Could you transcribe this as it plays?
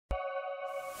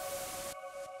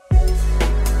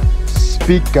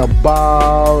speak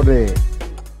about it.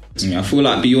 Yeah, I feel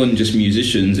like beyond just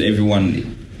musicians,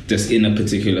 everyone just in a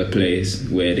particular place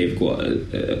where they've got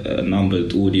a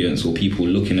numbered audience or people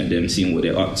looking at them, seeing what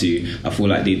they're up to, I feel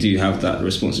like they do have that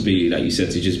responsibility, like you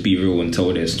said, to just be real and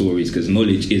tell their stories, because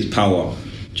knowledge is power.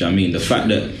 Do you know what I mean? The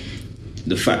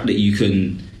fact that you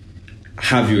can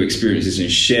have your experiences and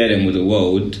share them with the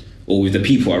world or with the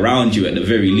people around you at the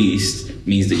very least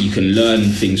means that you can learn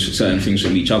certain things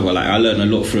from each other. Like I learned a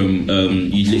lot from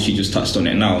you literally just touched on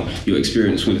it now, your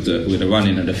experience with the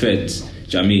running of the feds.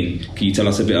 Do you know what I mean? Can you tell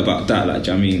us a bit about that? Like,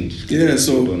 do you know what I mean? Yeah,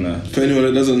 so for anyone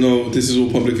that doesn't know, this is all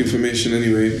public information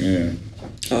anyway. Yeah.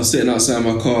 I was sitting outside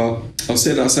my car. I was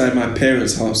sitting outside my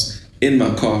parents' house in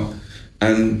my car,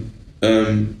 and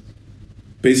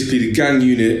basically the gang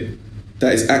unit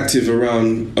that is active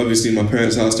around, obviously, my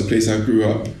parents' house, the place I grew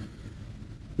up,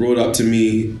 rolled up to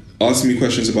me, asked me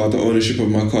questions about the ownership of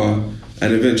my car,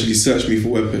 and eventually searched me for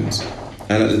weapons.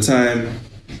 And at the time,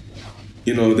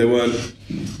 you know, they were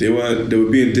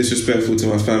being disrespectful to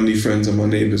my family, friends, and my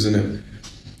neighbours, innit?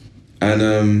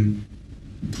 And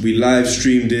we live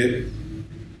streamed it.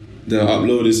 Then I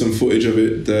uploaded some footage of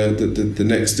it the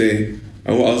next day.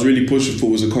 And what I was really pushing for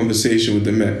was a conversation with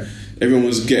the Met. Everyone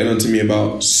was getting onto me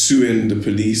about suing the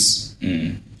police.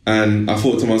 And I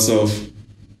thought to myself,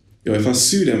 yo, if I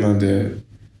sue them out there,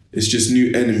 it's just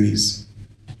new enemies.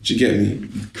 Do you get me?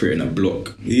 Creating a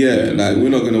block. Yeah, like we're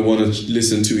not going to want to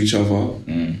listen to each other.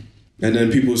 And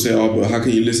then people say, oh, but how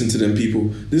can you listen to them people?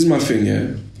 This is my thing,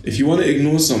 yeah. If you want to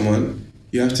ignore someone,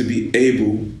 you have to be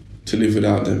able to live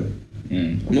without them.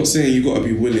 I'm not saying you got to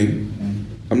be willing.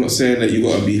 I'm not saying that you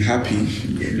got to be happy.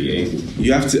 You gotta be able.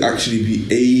 You have to actually be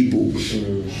able.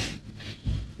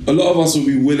 A lot of us will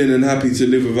be willing and happy to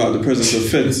live without the presence of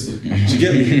feds. Do you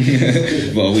get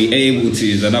me? But are we able to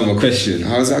is another question.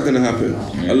 How is that going to happen?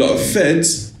 A lot of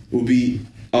feds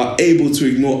are able to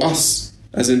ignore us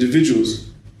as individuals.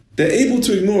 They're able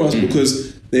to ignore us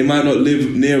because they might not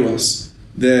live near us.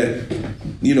 Their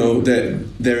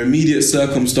immediate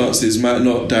circumstances might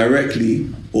not directly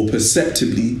or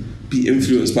perceptibly be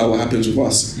influenced by what happens with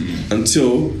us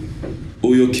until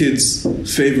all your kids'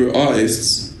 favourite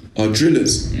artists are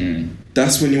drillers.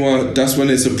 That's when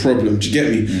it's a problem. Do you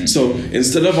get me? So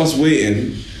instead of us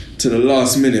waiting to the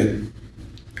last minute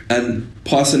and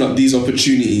passing up these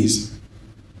opportunities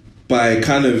by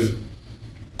kind of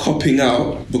copping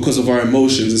out because of our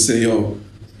emotions and say, yo,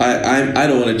 I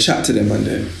don't want to chat to them, man.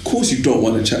 Of course you don't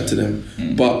want to chat to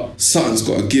them, but something's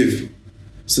got to give.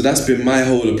 So that's been my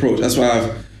whole approach. That's why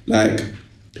I've, like,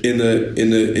 in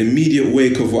the immediate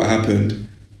wake of what happened,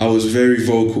 I was very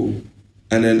vocal.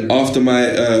 And then after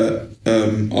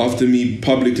me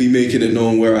publicly making it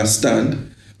known where I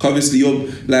stand, obviously you're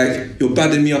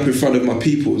badding me up in front of my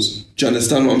peoples. Do you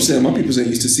understand what I'm saying? My peoples ain't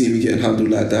used to seeing me getting handled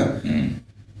like that.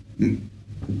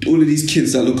 All of these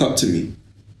kids that look up to me,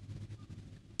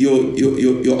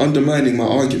 you're undermining my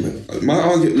argument. My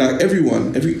argument, like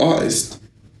every artist,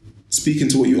 speaking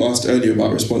to what you asked earlier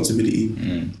about responsibility,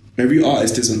 every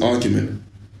artist is an argument,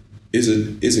 is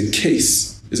a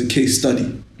case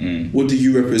study. What do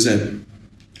you represent?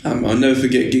 I'll never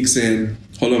forget Gig saying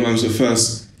Hollow Man's the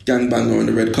first gangbanger on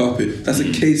the red carpet. That's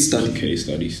a case study. Case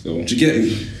study still. Do you get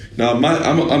me? Now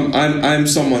I'm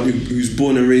someone who's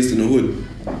born and raised in the hood,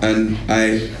 and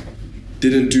I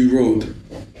didn't do road.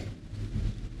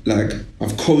 Like,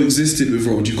 I've coexisted with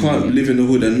road. You can't live in the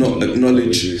hood and not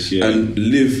acknowledge and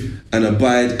live and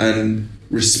abide and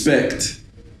respect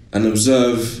and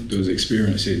observe those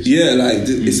experiences. Yeah, like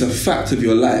it's a fact of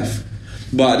your life.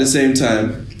 But at the same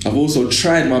time, I've also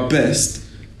tried my best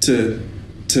to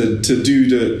do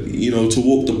to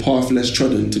walk the path less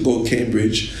trodden, to go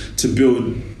Cambridge, to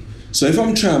build. So if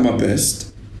I'm trying my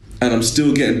best and I'm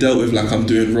still getting dealt with like I'm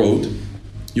doing road,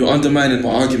 you're undermining my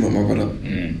argument, my brother.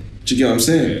 Do you get what I'm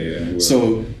saying? Yeah.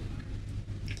 So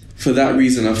for that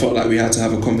reason, I felt like we had to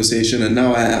have a conversation, and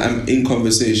now I'm in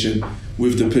conversation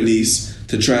with the police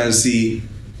to try and see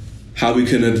how we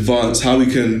can advance, how we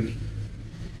can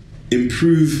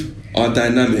improve our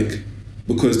dynamic,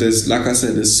 because there's, like I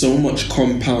said, there's so much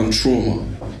compound trauma.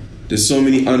 There's so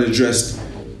many unaddressed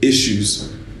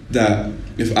issues that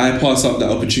if I pass up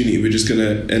that opportunity, we're just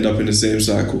gonna end up in the same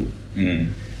cycle.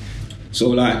 So,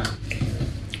 like,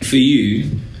 for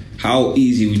you, how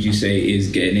easy would you say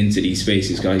is getting into these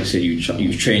spaces? Because like you said,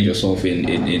 you've trained yourself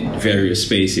in various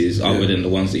spaces other than the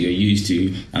ones that you're used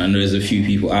to. And I know there's a few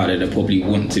people out there that probably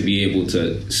want to be able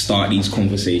to start these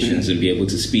conversations and be able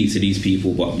to speak to these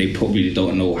people, but they probably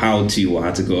don't know how to or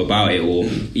how to go about it, or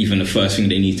even the first thing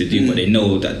they need to do, but they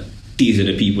know that these are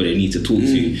the people they need to talk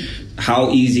to.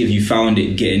 How easy have you found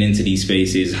it getting into these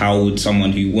spaces? How would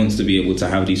someone who wants to be able to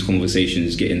have these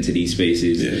conversations get into these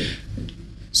spaces? Yeah.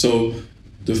 So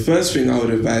the first thing I would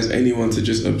advise anyone to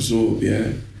just absorb,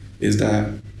 is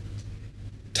that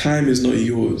time is not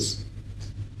yours.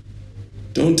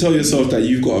 Don't tell yourself that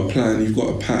you've got a plan, you've got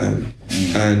a pattern,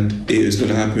 and it is going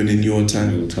to happen in your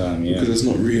time. Because it's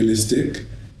not realistic,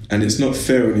 and it's not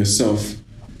fair on yourself.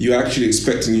 You're actually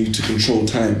expecting you to control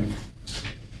time.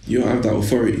 You don't have that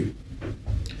authority.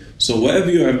 So whatever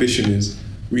your ambition is,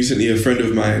 recently a friend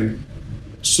of mine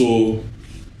saw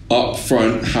up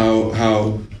front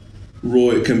how raw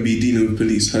it can be dealing with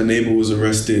police. Her neighbour was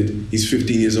arrested. He's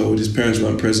 15 years old. His parents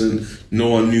weren't present. No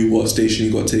one knew what station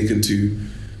he got taken to.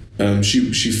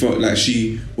 She felt like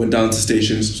she went down to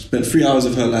stations, spent 3 hours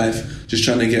of her life just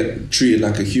trying to get treated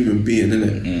like a human being,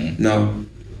 innit? Now,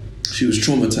 she was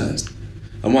traumatized.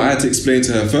 And what I had to explain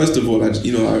to her, first of all, I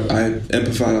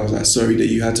empathized. I was like, sorry that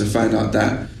you had to find out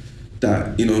that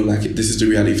like this is the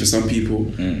reality for some people.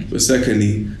 But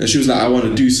secondly, and she was like, I want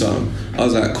to do something. I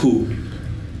was like, cool.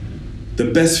 The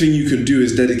best thing you can do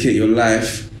is dedicate your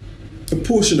life, a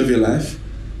portion of your life,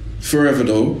 forever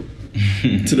though,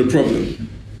 to the problem.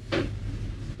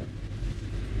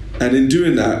 And in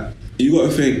doing that, you got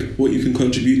to think what you can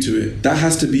contribute to it. That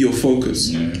has to be your focus.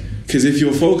 Because if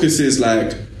your focus is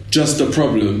like just the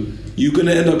problem, you're going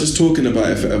to end up just talking about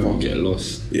it forever. Get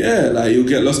lost. Yeah, like you'll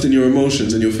get lost in your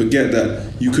emotions and you'll forget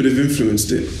that you could have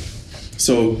influenced it.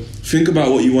 So think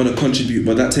about what you want to contribute,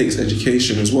 but that takes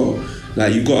education as well.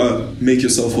 Like you got to make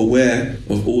yourself aware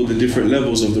of all the different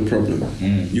levels of the problem.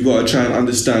 You got to try and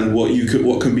understand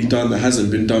what can be done that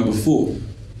hasn't been done before.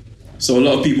 So a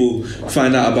lot of people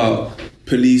find out about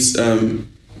police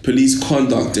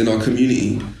conduct in our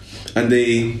community, and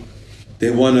they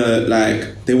want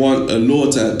a law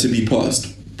to be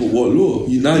passed. But what law?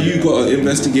 You got to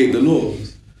investigate the law,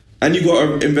 and you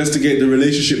got to investigate the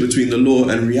relationship between the law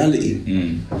and reality.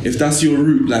 If that's your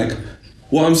route, like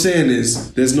what I'm saying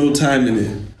is, there's no time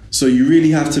limit. So you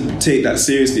really have to take that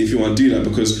seriously if you want to do that,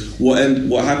 because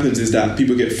what happens is that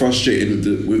people get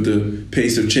frustrated with the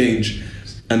pace of change.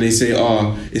 And they say,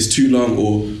 it's too long,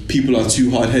 or people are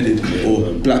too hard-headed,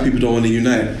 or black people don't want to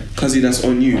unite. Cuzzy, that's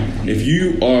on you. If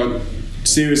you are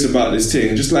serious about this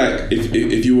thing, just like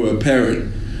if you were a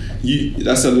parent,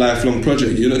 that's a lifelong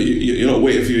project. You're not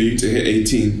waiting for your youth to hit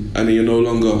 18 and then you're no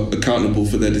longer accountable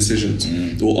for their decisions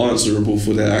or answerable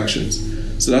for their actions.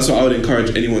 So that's what I would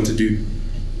encourage anyone to do.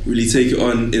 Really take it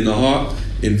on in the heart,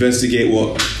 investigate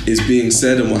what is being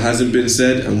said and what hasn't been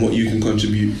said, and what you can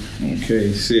contribute.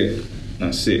 Okay, sick.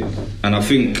 That's it. And I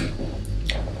think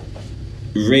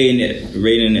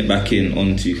reining it back in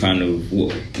onto kind of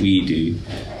what we do,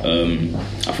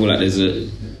 I feel like there's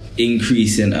an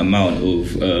increasing amount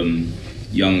of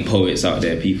young poets out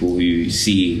there, people who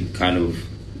see kind of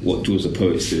what Jaws the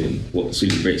Poet's doing, what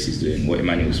Sully Breaks is doing, what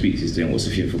Emmanuel Speaks is doing, what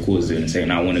Sophia Foucault is doing, and saying,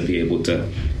 I want to be able to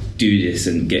do this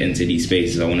and get into these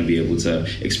spaces. I want to be able to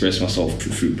express myself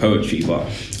through poetry. But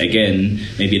again,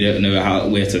 maybe they don't know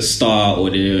where to start,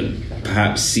 or they don't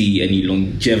perhaps see any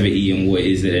longevity in what it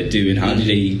is that they're doing. How do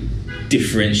they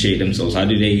differentiate themselves? How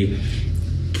do they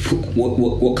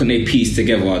what can they piece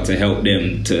together to help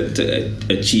them to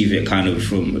achieve it kind of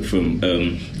from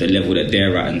the level that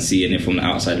they're at, and seeing it from the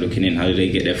outside looking in? How do they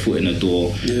get their foot in the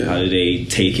door? How do they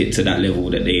take it to that level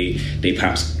that they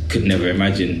perhaps could never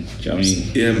imagine? Do you know what I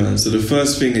mean? Yeah, man. So the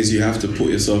first thing is you have to put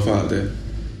yourself out there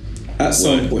at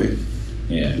some point.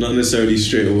 Yeah. Not necessarily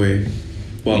straight away,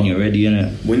 but when you're ready,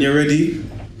 innit? When you're ready,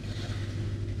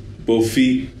 both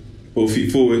feet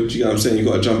forward. Do you get what I'm saying? You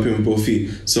got to jump in with both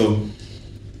feet. So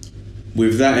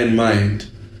with that in mind,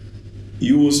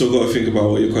 you also got to think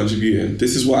about what you're contributing.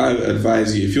 This is what I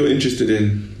advise you. If you're interested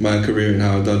in my career and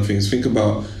how I've done things, think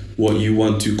about what you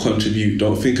want to contribute.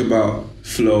 Don't think about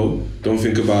flow. Don't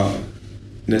think about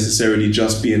necessarily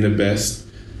just being the best.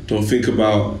 Don't think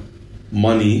about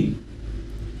money.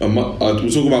 We'll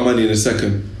talk about money in a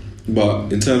second.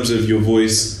 But in terms of your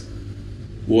voice,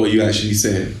 what are you actually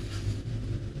saying?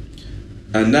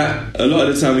 And that, a lot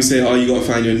of the time we say, you got to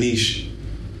find your niche.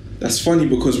 That's funny,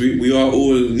 because we are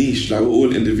all niche, like we're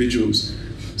all individuals.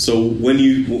 So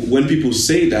when people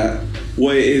say that,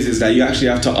 what it is that you actually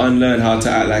have to unlearn how to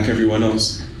act like everyone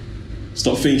else.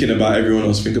 Stop thinking about everyone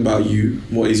else. Think about you.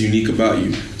 What is unique about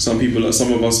you? Some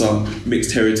of us are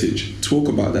mixed heritage. Talk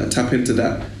about that. Tap into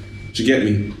that. Do you get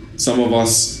me? Some of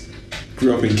us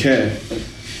grew up in care.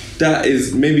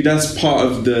 That's part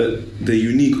of the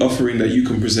unique offering that you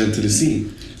can present to the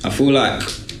scene. I feel like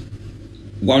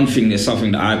one thing that's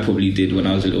something that I probably did when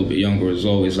I was a little bit younger as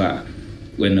well is like,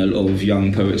 when a lot of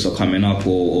young poets are coming up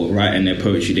or writing their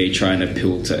poetry, they try and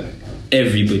appeal to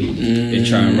everybody. They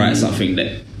try and write something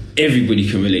that everybody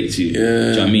can relate to. Do you know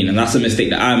what I mean? And that's a mistake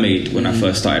that I made when I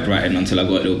first started writing until I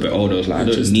got a little bit older. I was like,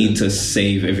 I don't need to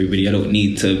save everybody. I don't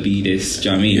need to be this. Do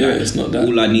you know what I mean? Yeah, like, it's not that.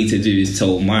 All I need to do is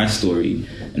tell my story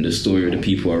and the story of the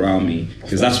people around me,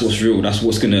 because that's what's real. That's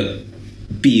what's gonna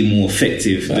be more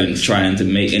effective than trying to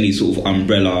make any sort of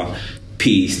umbrella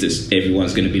piece that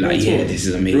everyone's going to be like, yeah, this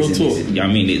is amazing. Real talk. You know what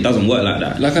I mean? It doesn't work like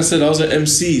that. Like I said, I was an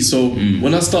MC, so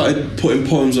when I started putting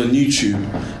poems on YouTube,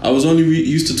 I was only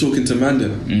used to talking to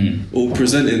Mandem or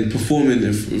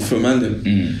performing for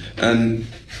Mandem. And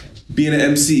being an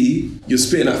MC, you're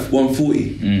spitting at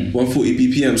 140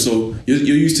 BPM, so you're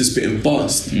used to spitting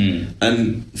fast.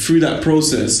 And through that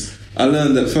process, I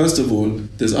learned that first of all,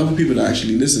 there's other people that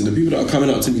actually listen. The people that are coming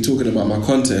up to me talking about my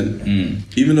content,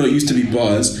 even though it used to be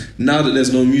bars, now that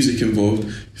there's no music involved,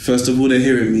 first of all, they're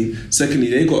hearing me. Secondly,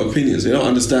 they got opinions. They don't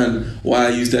understand why I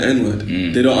use the N-word.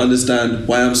 They don't understand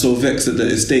why I'm so vexed at the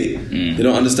estate. They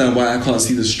don't understand why I can't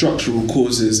see the structural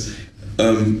causes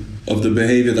of the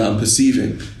behaviour that I'm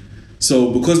perceiving.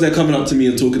 So because they're coming up to me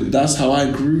and talking, that's how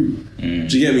I grew.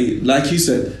 Do you get me? Like you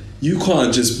said, you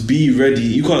can't just be ready.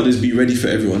 You can't just be ready for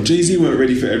everyone. Jay-Z weren't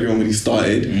ready for everyone when he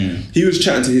started. He was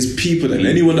chatting to his people, and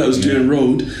anyone that was doing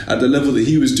road at the level that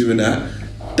he was doing at,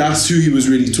 that's who he was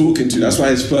really talking to. That's why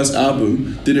his first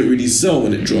album didn't really sell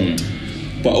when it dropped.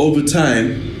 But over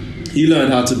time, he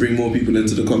learned how to bring more people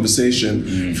into the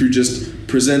conversation through just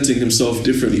presenting himself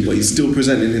differently, but he's still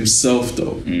presenting himself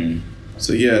though.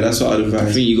 So yeah, that's what I'd advise.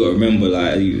 I think you got to remember,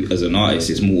 like, as an artist,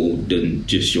 it's more than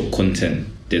just your content.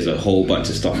 There's a whole bunch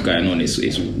of stuff going on. It's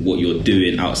what you're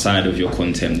doing outside of your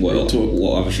content. What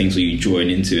other things are you drawing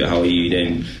into it? How are you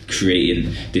then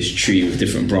creating this tree with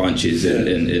different branches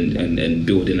and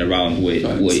building around what it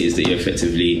is that you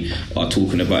effectively are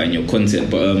talking about in your content?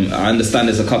 But I understand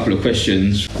there's a couple of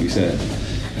questions. You said,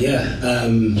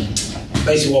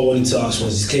 basically what I wanted to ask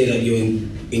was, it's clear that you're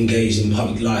engaged in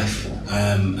public life,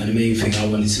 and the main thing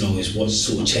I wanted to know is what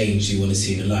sort of change you want to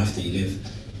see in the life that you live,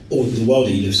 or the world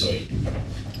that you live. Sorry.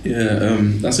 Yeah,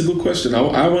 that's a good question.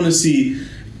 I want to see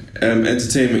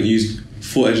entertainment used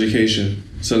for education.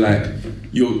 So like,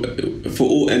 for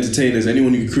all entertainers,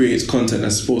 anyone who creates content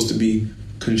that's supposed to be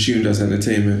consumed as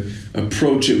entertainment,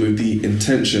 approach it with the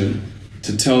intention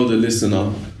to tell the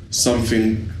listener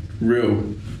something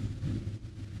real.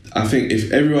 I think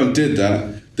if everyone did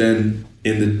that, then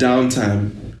in the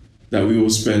downtime that we all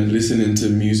spend listening to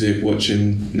music,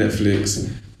 watching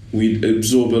Netflix, we'd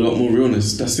absorb a lot more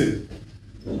realness. That's it.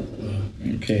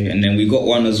 Okay, and then we got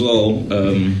one as well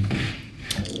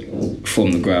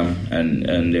from the gram,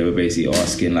 and they were basically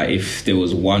asking, like, if there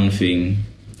was one thing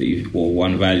or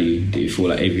one value that you feel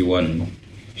like everyone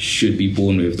should be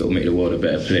born with that will make the world a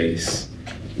better place,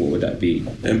 what would that be?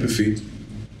 Empathy.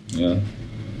 Yeah.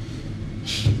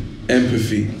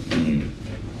 Empathy.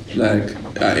 Like,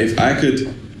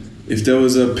 if there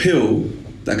was a pill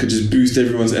that could just boost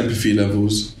everyone's empathy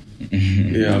levels,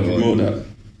 I'd promote that.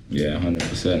 Yeah,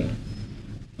 100%.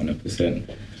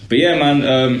 100%. But yeah,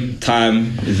 man,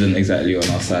 time isn't exactly on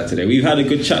our side today. We've had a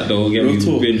good chat though. Again, we've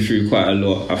been through quite a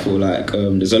lot. I feel like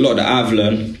there's a lot that I've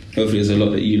learned. Hopefully there's a lot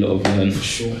that you lot have learned.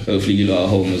 Sure. Hopefully you lot at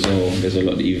home as well. There's a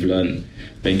lot that you've learned.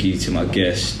 Thank you to my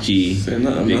guest, G. Big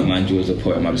man Jules, the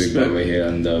poet, my big brother here.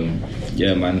 And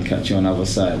yeah, man, catch you on the other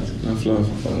side. Love.